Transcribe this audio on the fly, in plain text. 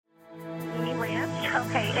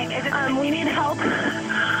We need help.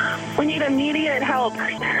 We need immediate help.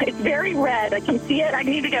 It's very red. I can see it. I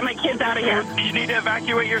need to get my kids out of here. You need to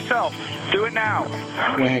evacuate yourself. Do it now.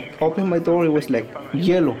 When I opened my door, it was like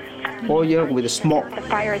yellow, all yellow with smoke. The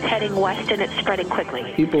fire is heading west and it's spreading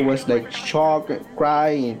quickly. People was like shocked,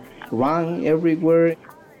 crying, run everywhere.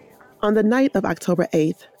 On the night of October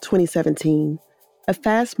 8th, 2017, a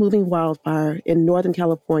fast-moving wildfire in Northern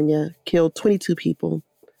California killed 22 people.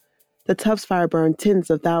 The Tufts fire burned tens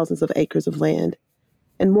of thousands of acres of land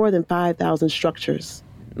and more than 5,000 structures.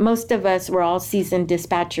 Most of us were all seasoned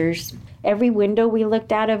dispatchers. Every window we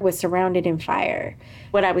looked out of was surrounded in fire.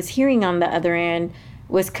 What I was hearing on the other end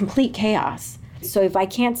was complete chaos. So if I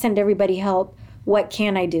can't send everybody help, what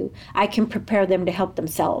can I do? I can prepare them to help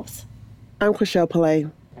themselves. I'm Chrishell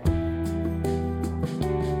Pillay.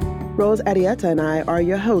 Rose Arrieta and I are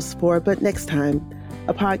your hosts for But Next Time,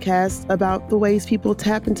 a podcast about the ways people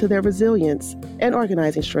tap into their resilience and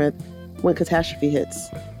organizing strength when catastrophe hits.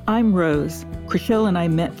 I'm Rose. Chrishell and I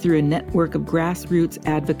met through a network of grassroots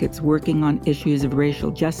advocates working on issues of racial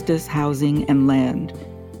justice, housing, and land.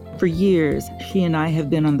 For years, she and I have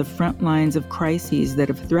been on the front lines of crises that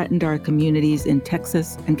have threatened our communities in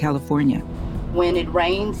Texas and California. When it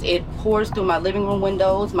rains, it pours through my living room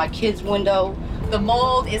windows, my kids' window. The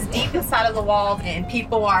mold is deep inside of the walls and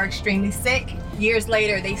people are extremely sick. Years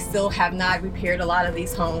later, they still have not repaired a lot of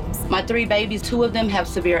these homes. My 3 babies, 2 of them have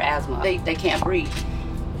severe asthma. They can't breathe.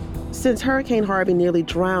 Since Hurricane Harvey nearly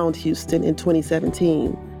drowned Houston in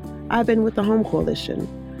 2017, I've been with the Home Coalition,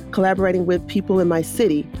 collaborating with people in my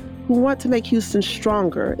city who want to make Houston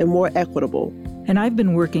stronger and more equitable. And I've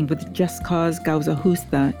been working with Just Cause Causa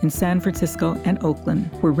Justa in San Francisco and Oakland,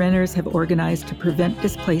 where renters have organized to prevent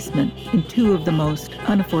displacement in 2 of the most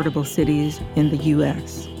unaffordable cities in the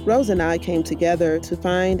U.S. Rose and I came together to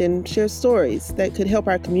find and share stories that could help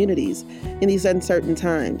our communities in these uncertain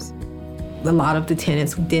times. A lot of the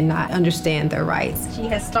tenants did not understand their rights. She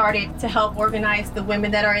has started to help organize the women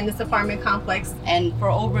that are in this apartment complex. And for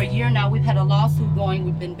over a year now, we've had a lawsuit going.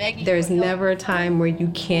 We've been begging. There's never a time where you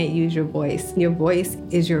can't use your voice. Your voice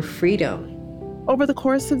is your freedom. Over the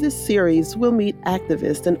course of this series, we'll meet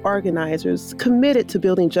activists and organizers committed to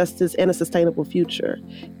building justice and a sustainable future,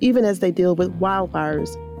 even as they deal with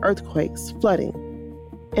wildfires, earthquakes, flooding,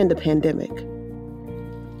 and a pandemic.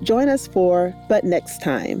 Join us for But Next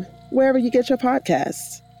Time, wherever you get your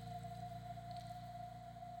podcasts.